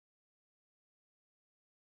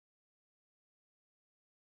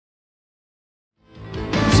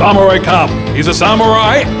Samurai cop. He's a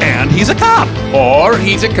samurai and he's a cop. Or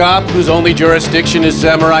he's a cop whose only jurisdiction is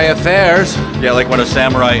samurai affairs. Yeah, like when a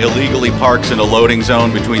samurai illegally parks in a loading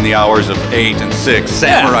zone between the hours of 8 and 6.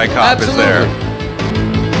 Samurai cop absolutely. is there.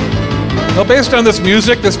 Well, based on this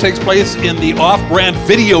music, this takes place in the off-brand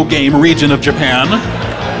video game region of Japan.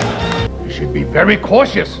 We should be very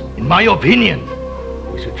cautious, in my opinion.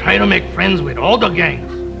 We should try to make friends with all the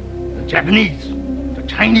gangs. The Japanese, the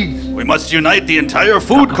Chinese. We must unite the entire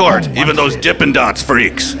food court, even those Dippin' Dots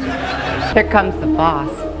freaks. Here comes the boss.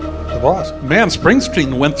 The boss. Man,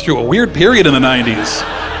 Springsteen went through a weird period in the 90s.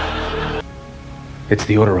 It's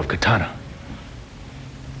the order of Katana.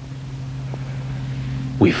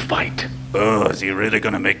 We fight. Oh, is he really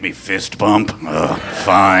gonna make me fist bump?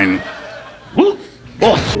 Fine.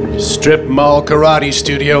 Strip mall karate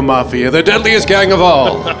studio mafia, the deadliest gang of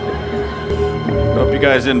all. Hope you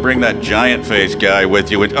guys didn't bring that giant face guy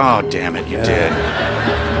with you. Oh, damn it, you did.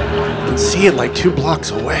 You can see it like 2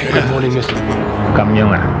 blocks away. Good morning, Mr.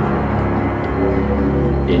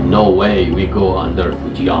 In no way we go under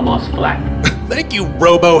Fujiyama's flag. Thank you,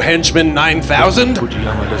 Robo Henchman 9000.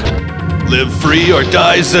 Fujiyama doesn't. Live free or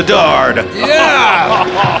die Zadard. Yeah!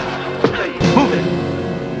 Move it.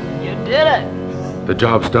 You did it. The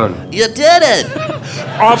job's done. You did it!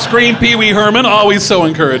 Off-screen Pee Wee Herman, always so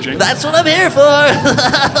encouraging. That's what I'm here for!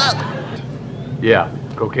 Yeah,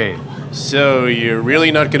 cocaine. So, you're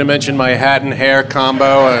really not gonna mention my hat and hair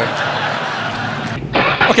combo?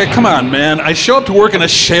 Okay, come on, man. I show up to work in a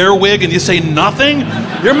share wig and you say nothing?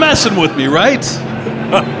 You're messing with me, right?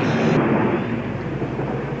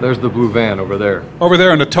 There's the blue van over there. Over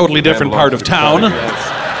there in a totally different part of town.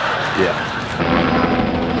 Yeah.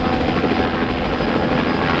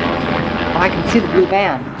 I can see the blue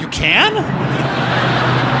van. You can?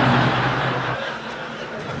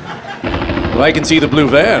 Well, I can see the blue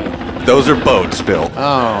van. Those are boats, Bill.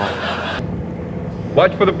 Oh.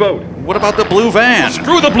 Watch for the boat. What about the blue van?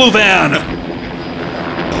 Screw the blue van!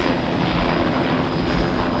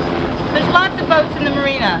 There's lots of boats in the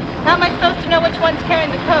marina. How am I supposed to know which one's carrying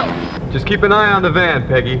the coke? Just keep an eye on the van,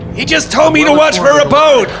 Peggy. He just told me to watch for a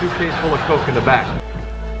boat! Suitcase full of coke in the back.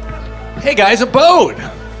 Hey guys, a boat!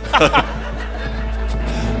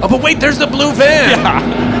 Oh, but wait, there's the blue van!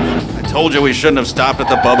 I told you we shouldn't have stopped at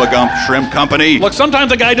the Bubba Gump Shrimp Company. Look,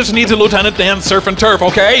 sometimes a guy just needs a Lieutenant Dan surf and turf,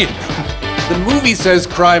 okay? The movie says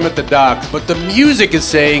crime at the docks, but the music is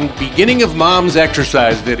saying beginning of mom's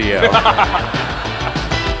exercise video.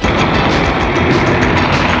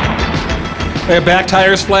 Your back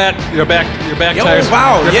tire's flat. Your back Yo, tire's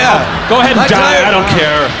wow, yeah. Go ahead and My die. tire- I don't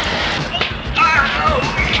care.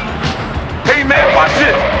 Hey, man, watch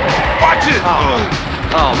it! Watch it!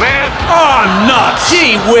 Oh man! Oh, nuts!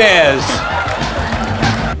 Gee whiz!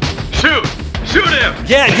 Shoot! Shoot him!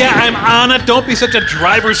 Yeah, I'm on it. Don't be such a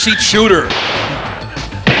driver's seat shooter.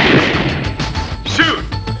 Shoot!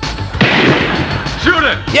 Shoot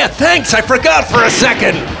him! Yeah, thanks, I forgot for a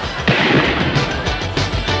second!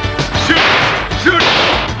 Shoot! Shoot!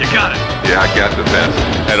 You got it. Yeah, I got the best.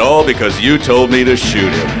 And all because you told me to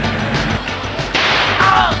shoot him.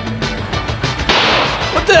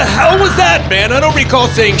 What the hell was that, man? I don't recall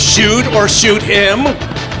saying shoot or shoot him.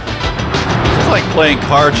 It's like playing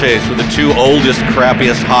car chase with the 2 oldest,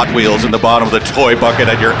 crappiest Hot Wheels in the bottom of the toy bucket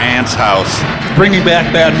at your aunt's house. Bringing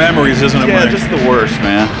back bad memories, isn't it, Yeah, Mike? just the worst,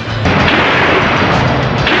 man.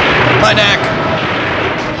 My neck!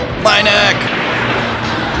 My neck!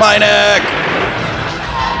 My neck!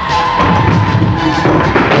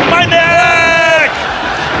 My neck!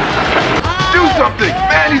 Do something!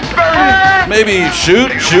 Man, he's burning! Maybe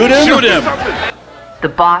shoot him? Shoot him! The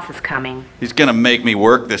boss is coming. He's gonna make me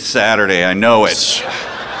work this Saturday, I know it.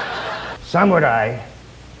 Samurai.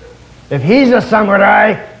 If he's a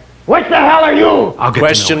samurai, what the hell are you? I'll get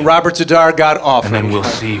Question Robert Zadar got off. and then we'll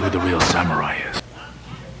see who the real samurai is.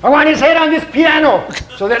 I want his head on this piano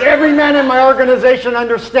so that every man in my organization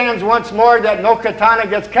understands once more that no katana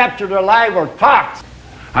gets captured alive or talks.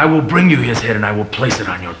 I will bring you his head and I will place it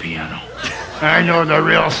on your piano. I know the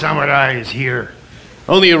real samurai is here.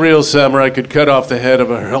 Only a real samurai could cut off the head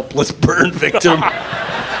of a helpless burn victim.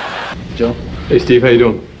 Joe? Hey, Steve, how you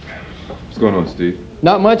doing? What's going on, Steve?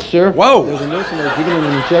 Not much, sir. Whoa! There's a nurse in there giving him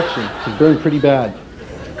an injection. He's burned pretty bad.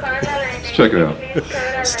 Let's check it out.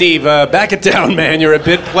 Steve, back it down, man. You're a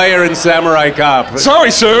bit player in Samurai Cop.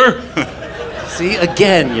 Sorry, sir. See,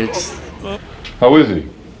 again, you're just... How is he?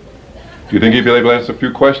 Do you think he'd be able to answer a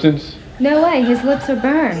few questions? No way, his lips are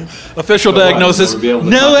burned. Official diagnosis.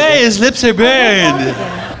 No way, his lips are burned.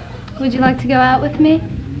 Would you like to go out with me?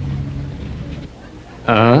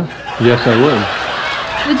 Yes, I would.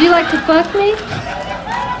 Would you like to fuck me?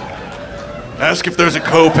 Ask if there's a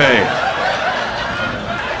copay.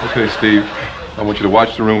 Okay, Steve. I want you to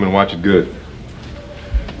watch the room and watch it good.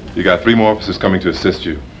 You got 3 more officers coming to assist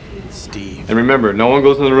you. Steve. And remember, no one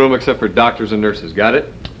goes in the room except for doctors and nurses. Got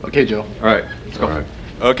it? Okay, Joe. All right, let's go. All right.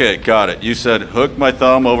 Okay, got it. You said hook my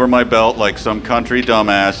thumb over my belt like some country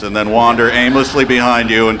dumbass and then wander aimlessly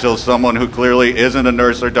behind you until someone who clearly isn't a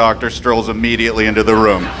nurse or doctor strolls immediately into the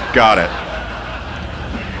room. Got it.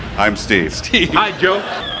 I'm Steve. Steve. Hi, Joe.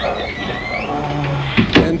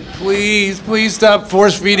 And please stop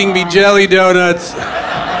force feeding me jelly donuts.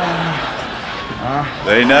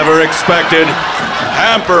 They never expected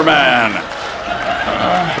Hamperman.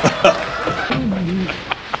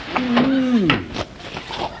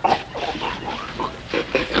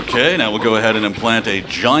 Okay, now we'll go ahead and implant a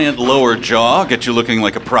giant lower jaw, get you looking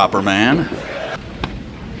like a proper man.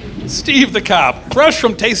 Steve the cop, fresh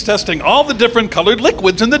from taste testing all the different colored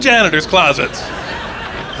liquids in the janitor's closets.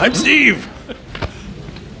 I'm Steve.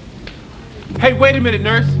 Hey, wait a minute,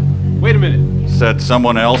 nurse. Wait a minute. Said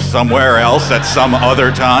someone else somewhere else at some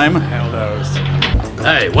other time. Hell knows.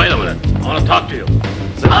 Hey, wait a minute. I want to talk to you.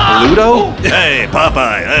 Is that Pluto? Hey,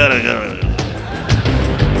 Popeye.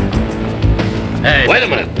 Hey, wait a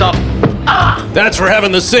minute. Stop. That's for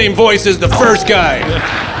having the same voice as the first guy.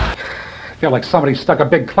 I feel like somebody stuck a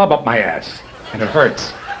big club up my ass, and it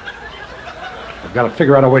hurts. I've got to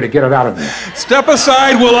figure out a way to get it out of me. Step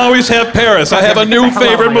aside, we'll always have Paris. I have a new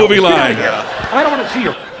favorite movie line. I don't want to see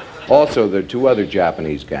you. Also, there are 2 other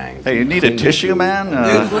Japanese gangs. Hey, you need a tissue, man?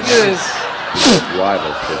 Look at this.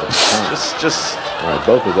 Rivals to the Just... All right,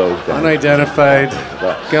 both of those gangs. Unidentified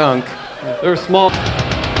gunk. They're small.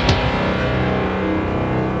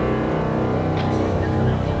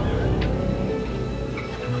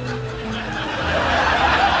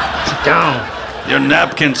 Down. Your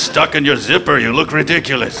napkin stuck in your zipper. You look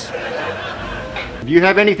ridiculous. If you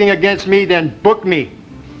have anything against me, then book me.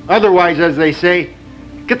 Otherwise, as they say,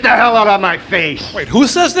 get the hell out of my face. Wait, who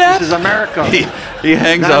says that? This is America. He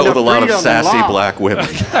hangs Land out of with a lot of freedom and sassy law. black women.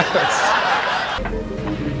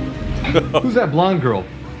 Who's that blonde girl?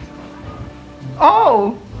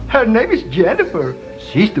 Oh, her name is Jennifer.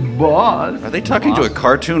 She's the boss. Are they talking to a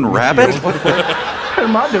cartoon rabbit? Her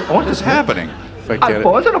mother What is happening?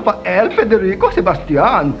 Alfonso Rafael Federico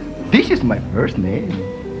Sebastian. This is my first name.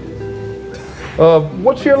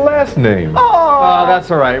 What's your last name? Oh, That's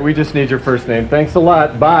all right. We just need your first name. Thanks a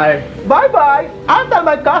lot. Bye. bye-bye. I'm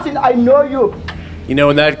my cousin. I know you. You know,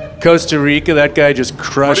 in that Costa Rica, that guy just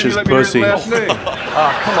crushes pussy. Last name? Come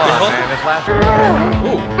on, man. His last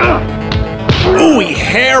Ooh, he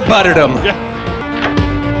hair butted him.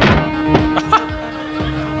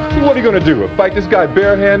 What are you gonna do? Fight this guy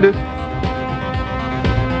barehanded?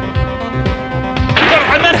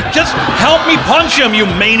 I meant, just help me punch him, you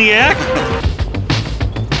maniac.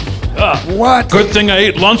 What? Good thing I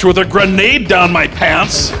ate lunch with a grenade down my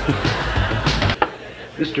pants.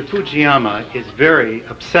 Mr. Fujiyama is very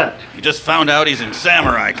upset. You just found out he's in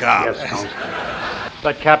Samurai Cop. Yes, Counselor.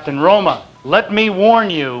 But Captain Roma, let me warn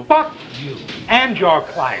you. Fuck you and your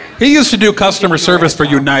client. He used to do customer service for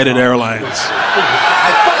United Airlines.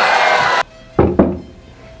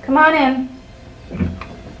 Come on in.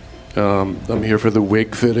 I'm here for the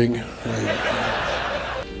wig fitting.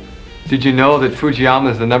 Did you know that Fujiyama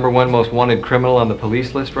is the #1 most wanted criminal on the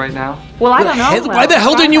police list right now? Well, I don't know. Why the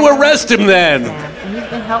hell didn't you arrest him then? He's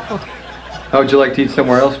been helpful. How would you like to eat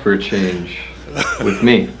somewhere else for a change? With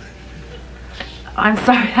me? I'm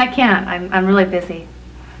sorry, I can't. I'm really busy.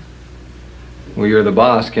 Well, you're the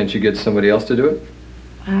boss. Can't you get somebody else to do it?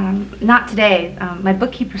 Not today. My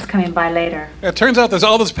bookkeeper's coming by later. It turns out there's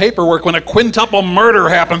all this paperwork when a quintuple murder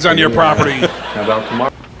happens on your property. How about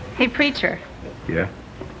tomorrow? Hey, preacher. Yeah?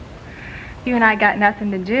 You and I got nothing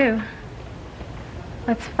to do.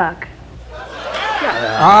 Let's fuck.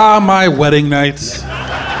 Ah, my wedding nights.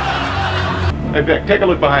 Hey, Vic, take a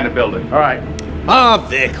look behind the building. All right. Ah,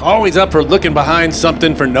 Vic, always up for looking behind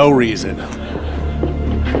something for no reason.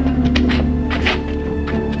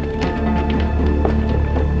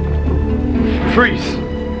 Freeze!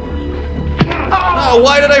 Oh,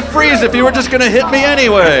 why did I freeze if you were just gonna hit me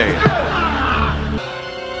anyway?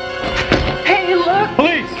 Hey, look!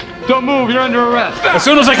 Police! Don't move, you're under arrest. As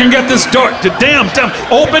soon as I can get this door to damn,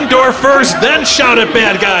 open door first, then shout at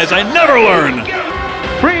bad guys. I never learn.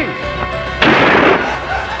 Freeze!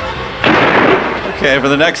 Okay, for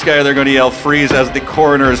the next guy, they're gonna yell freeze as the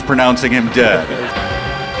coroner is pronouncing him dead.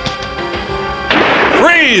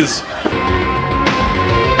 Freeze!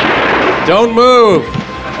 Don't move.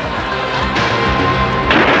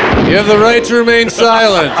 You have the right to remain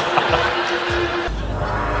silent.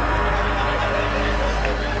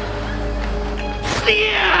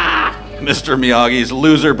 Mr. Miyagi's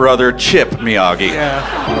loser brother, Chip Miyagi. Yeah.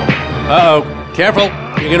 Uh-oh. Careful.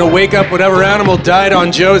 You're gonna wake up whatever animal died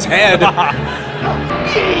on Joe's head.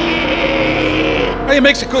 He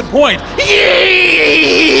makes a good point.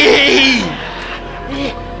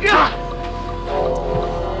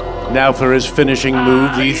 Now for his finishing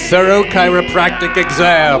move, the thorough chiropractic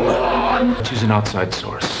exam. Choose an outside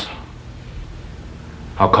source.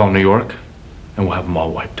 I'll call New York, and we'll have them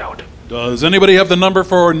all wiped out. Does anybody have the number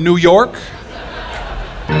for New York?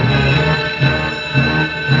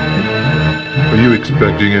 Are you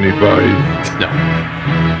expecting anybody? No.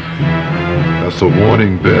 That's a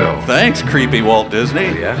warning bell. Thanks, creepy Walt Disney.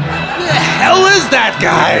 Yeah. Who the hell is that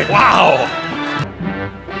guy? Wow.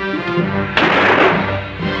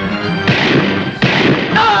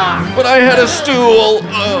 But I had a stool.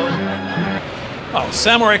 Oh,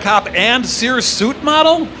 Samurai Cop and Sears suit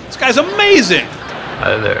model? This guy's amazing.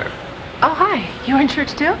 Hi there. Oh, hi. You were in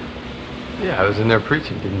church too? Yeah, I was in there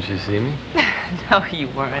preaching. Didn't you see me? No, you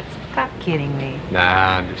weren't. Stop kidding me.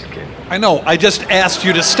 Nah, I'm just kidding. I know, I just asked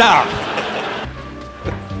you to stop.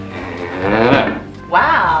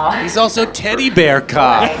 Wow. He's also Teddy Bear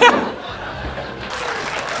Cop.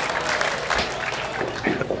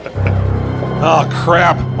 Oh,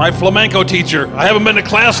 crap. My flamenco teacher. I haven't been to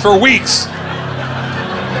class for weeks.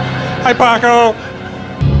 Hi, Paco.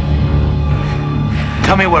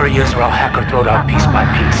 Tell me where he is or I'll hack her throat out piece by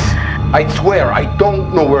piece. I swear, I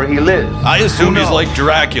don't know where he lives. I assume he's like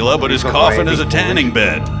Dracula, but his coffin is a tanning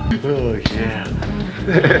bed. Oh, yeah.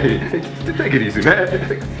 Hey, take it easy,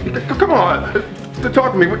 man. Come on.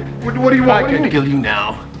 Talk to me. What do you want? I can kill you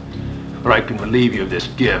now, or I can relieve you of this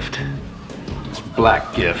gift. This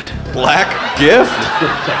black gift. Black gift?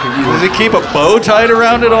 Does he keep a bow tied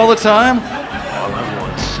around it all the time? All at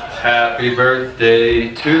once. Happy birthday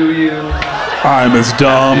to you. I'm as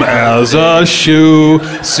dumb as a shoe.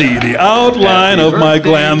 See the outline of my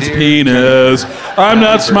gland's penis. I'm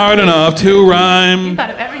not smart enough to rhyme.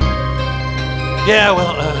 Thought of everything. Yeah,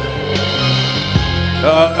 well,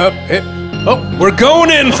 Oh, we're going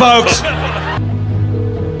in, folks.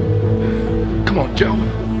 Come on, Joe.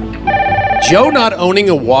 Joe not owning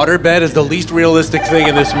a waterbed is the least realistic thing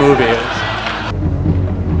in this movie.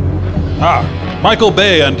 Michael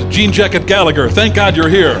Bay and Jean Jacket Gallagher, thank God you're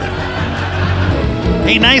here.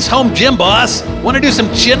 Hey, nice home gym, boss. Want to do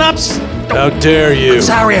some chin-ups? How dare you?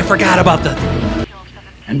 Sorry, I forgot about the...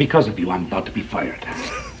 And because of you, I'm about to be fired.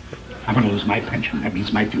 I'm going to lose my pension. That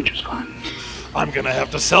means my future's gone. I'm going to have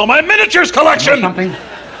to sell my miniatures collection! You know something?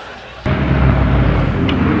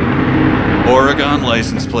 Oregon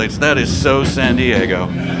license plates. That is so San Diego.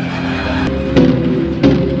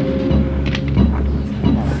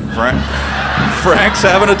 Frank's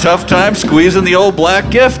having a tough time squeezing the old black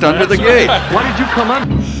gift under the gate. Why did you come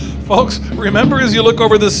on? Folks, remember as you look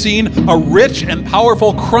over this scene, a rich and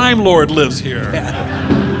powerful crime lord lives here.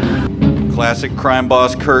 Classic crime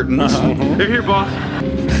boss curtains. They're here, boss.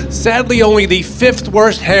 Sadly, only the 5th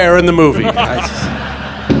worst hair in the movie. Drop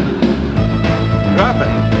it.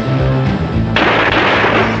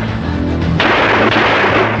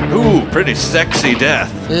 Ooh, pretty sexy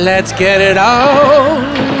death. Let's get it on.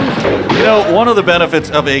 You know, one of the benefits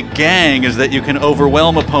of a gang is that you can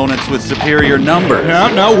overwhelm opponents with superior numbers.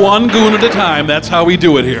 Yeah, now one goon at a time. That's how we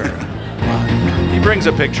do it here. He brings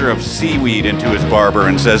a picture of seaweed into his barber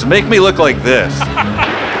and says, "Make me look like this."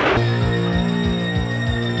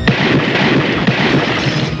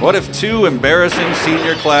 What if 2 embarrassing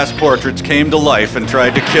senior class portraits came to life and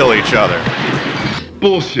tried to kill each other?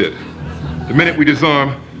 Bullshit. The minute we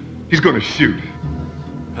disarm, he's gonna shoot.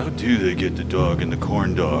 How do they get the dog in the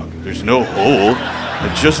corn dog? There's no hole.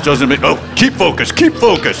 It just doesn't make... Oh, keep focused, keep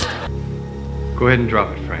focused. Go ahead and drop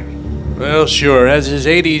it, Frank. Well, sure. As his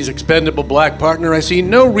 80s expendable black partner, I see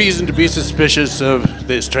no reason to be suspicious of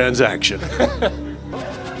this transaction.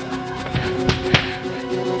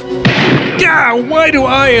 Yeah, why do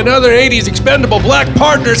I and other 80s expendable black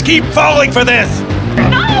partners keep falling for this?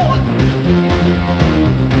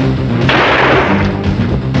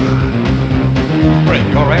 Frank,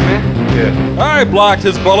 you all right, man? Yeah. I blocked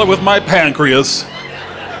his bullet with my pancreas.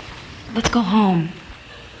 Let's go home.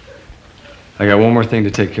 I got one more thing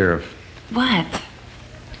to take care of. What?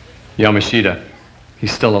 Yamashita.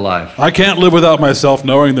 He's still alive. I can't live without myself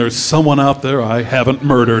knowing there's someone out there I haven't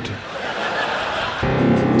murdered.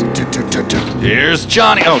 Here's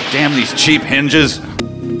Johnny. Oh, damn these cheap hinges.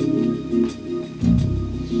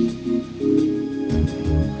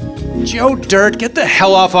 Joe Dirt, get the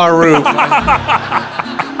hell off our roof.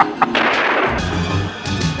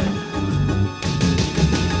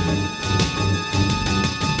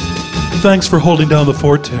 Thanks for holding down the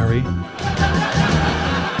fort, Terry.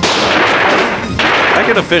 I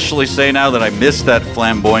can officially say now that I missed that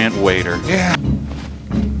flamboyant waiter. Yeah.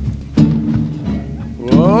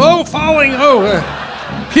 Whoa, falling!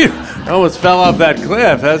 Phew, almost fell off that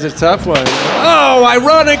cliff. That's a tough one. Oh,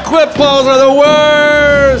 ironic cliff falls are the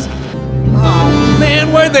worst! Oh,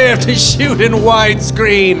 man, why'd they have to shoot in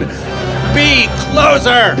widescreen? Be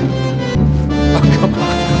closer! Oh, come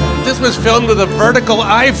on. If this was filmed with a vertical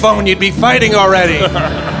iPhone, you'd be fighting already.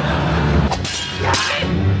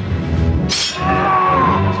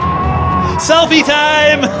 Selfie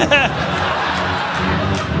time!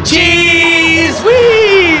 Cheese!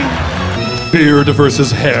 Whee! Beard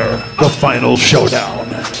versus hair, the final showdown.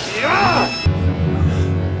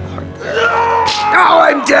 Oh,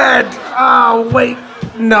 I'm dead! Oh, wait.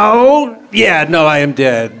 No. Yeah, no, I am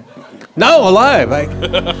dead. No, alive.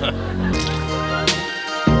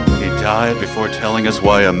 He died before telling us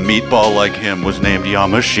why a meatball like him was named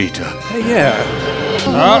Yamashita. Hey, yeah.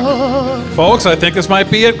 Folks, I think this might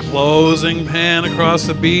be a closing pan across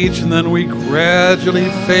the beach, and then we gradually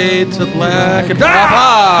fade to black. And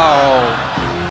Pow!